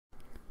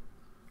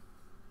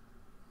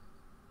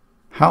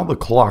How the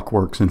clock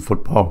works in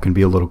football can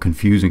be a little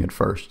confusing at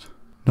first.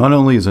 Not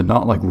only is it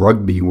not like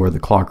rugby where the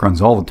clock runs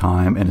all the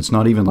time, and it's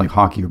not even like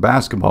hockey or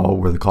basketball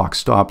where the clock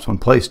stops when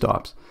play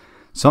stops.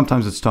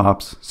 Sometimes it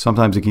stops,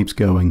 sometimes it keeps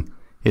going.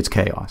 It's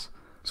chaos.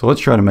 So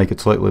let's try to make it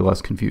slightly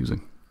less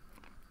confusing.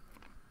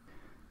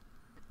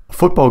 A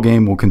football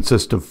game will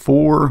consist of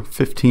 4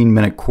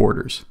 15-minute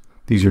quarters.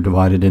 These are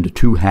divided into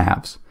 2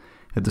 halves.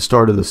 At the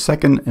start of the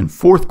second and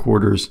fourth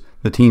quarters,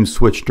 the teams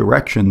switch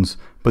directions,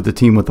 but the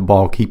team with the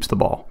ball keeps the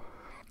ball.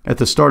 At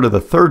the start of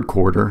the third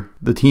quarter,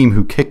 the team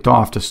who kicked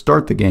off to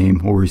start the game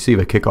will receive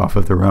a kickoff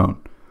of their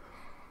own.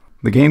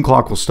 The game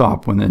clock will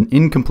stop when an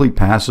incomplete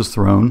pass is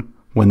thrown,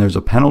 when there's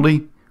a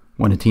penalty,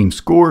 when a team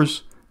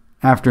scores,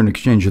 after an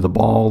exchange of the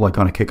ball, like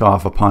on a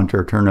kickoff, a punt,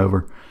 or a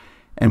turnover,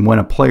 and when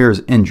a player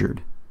is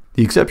injured.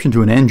 The exception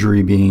to an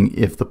injury being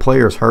if the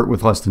player is hurt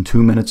with less than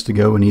 2 minutes to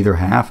go in either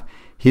half,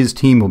 his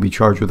team will be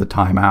charged with a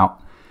timeout.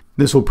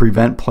 This will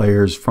prevent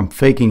players from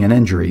faking an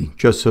injury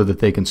just so that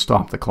they can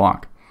stop the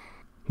clock.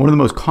 One of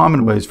the most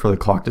common ways for the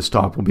clock to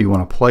stop will be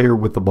when a player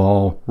with the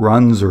ball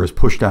runs or is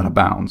pushed out of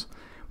bounds,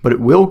 but it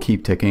will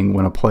keep ticking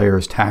when a player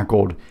is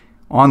tackled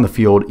on the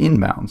field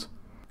inbounds.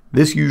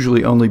 This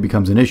usually only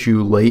becomes an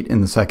issue late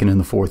in the second and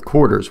the fourth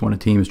quarters when a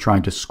team is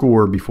trying to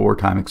score before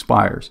time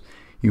expires.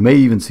 You may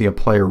even see a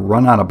player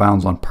run out of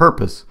bounds on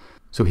purpose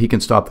so he can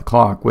stop the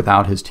clock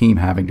without his team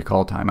having to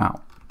call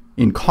timeout.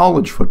 In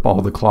college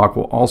football, the clock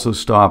will also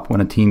stop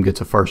when a team gets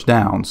a first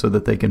down so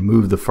that they can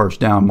move the first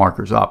down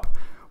markers up.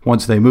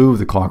 Once they move,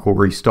 the clock will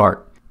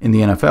restart. In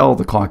the NFL,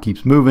 the clock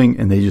keeps moving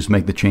and they just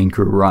make the chain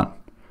crew run.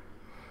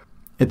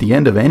 At the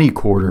end of any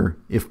quarter,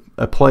 if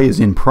a play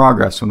is in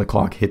progress when the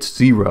clock hits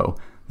 0,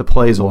 the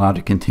play is allowed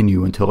to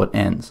continue until it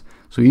ends.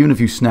 So even if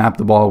you snap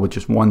the ball with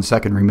just 1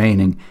 second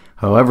remaining,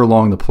 however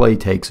long the play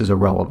takes is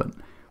irrelevant.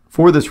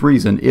 For this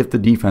reason, if the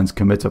defense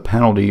commits a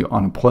penalty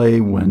on a play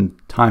when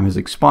time has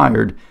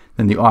expired,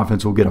 then the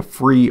offense will get a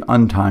free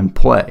untimed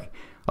play.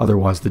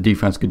 Otherwise, the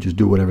defense could just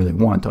do whatever they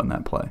want on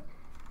that play.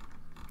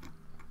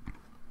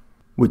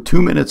 With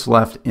 2 minutes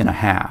left in a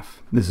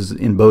half, this is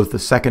in both the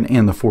second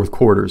and the fourth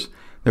quarters,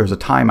 there's a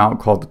timeout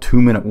called the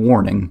 2-minute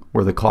warning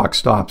where the clock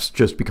stops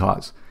just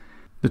because.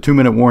 The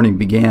 2-minute warning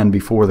began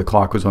before the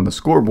clock was on the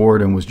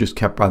scoreboard and was just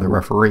kept by the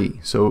referee,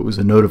 so it was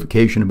a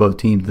notification to both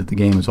teams that the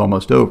game is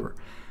almost over.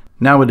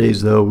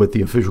 Nowadays, though, with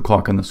the official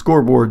clock on the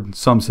scoreboard,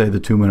 some say the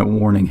 2-minute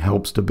warning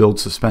helps to build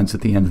suspense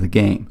at the end of the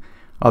game.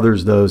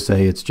 Others, though,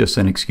 say it's just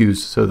an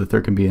excuse so that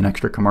there can be an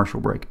extra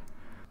commercial break.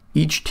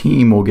 Each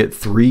team will get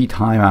 3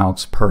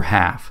 timeouts per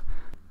half.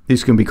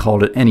 These can be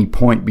called at any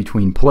point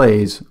between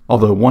plays,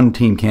 although one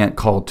team can't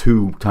call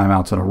 2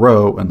 timeouts in a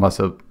row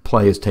unless a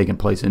play has taken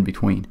place in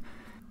between.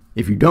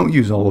 If you don't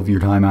use all of your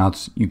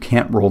timeouts, you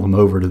can't roll them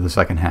over to the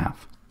second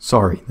half.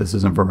 Sorry, this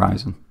isn't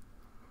Verizon.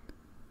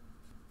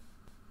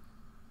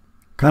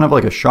 Kind of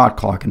like a shot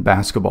clock in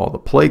basketball, the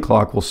play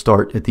clock will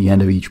start at the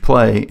end of each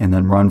play and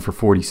then run for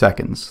 40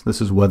 seconds.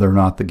 This is whether or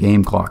not the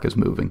game clock is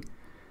moving.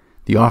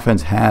 The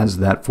offense has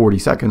that 40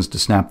 seconds to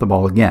snap the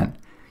ball again.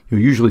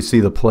 You'll usually see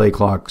the play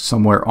clock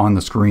somewhere on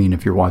the screen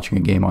if you're watching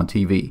a game on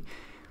TV.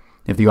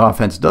 If the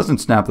offense doesn't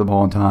snap the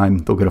ball in time,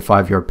 they'll get a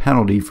 5-yard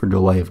penalty for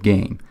delay of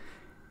game.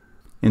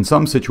 In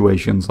some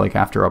situations, like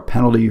after a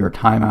penalty or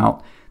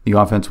timeout, the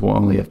offense will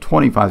only have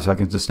 25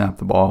 seconds to snap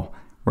the ball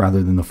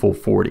rather than the full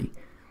 40.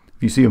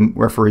 If you see a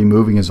referee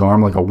moving his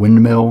arm like a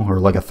windmill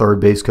or like a third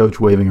base coach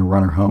waving a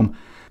runner home,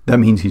 that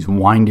means he's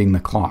winding the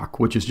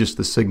clock, which is just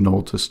the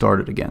signal to start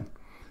it again.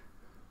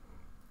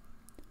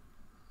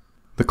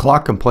 The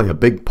clock can play a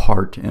big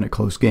part in a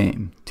close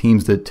game.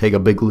 Teams that take a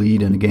big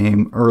lead in a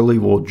game early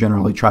will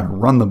generally try to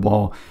run the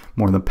ball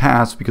more than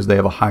pass because they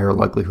have a higher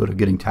likelihood of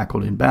getting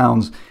tackled in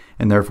bounds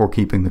and therefore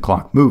keeping the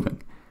clock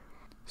moving.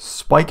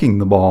 Spiking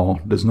the ball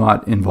does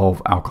not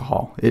involve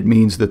alcohol. It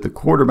means that the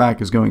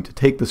quarterback is going to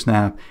take the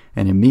snap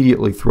and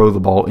immediately throw the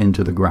ball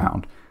into the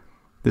ground.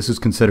 This is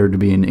considered to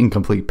be an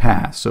incomplete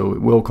pass, so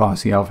it will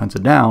cost the offense a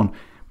down,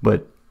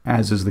 but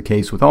as is the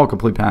case with all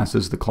complete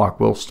passes, the clock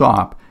will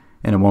stop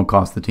and it won't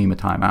cost the team a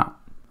timeout.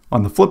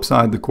 On the flip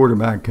side, the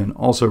quarterback can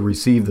also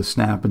receive the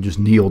snap and just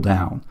kneel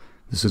down.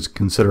 This is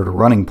considered a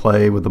running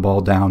play with the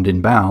ball downed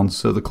in bounds,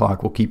 so the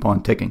clock will keep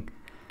on ticking.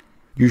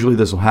 Usually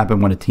this will happen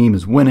when a team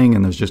is winning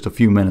and there's just a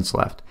few minutes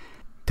left.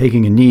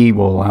 Taking a knee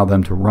will allow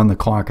them to run the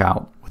clock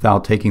out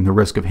without taking the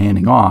risk of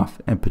handing off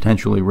and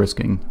potentially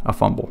risking a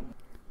fumble.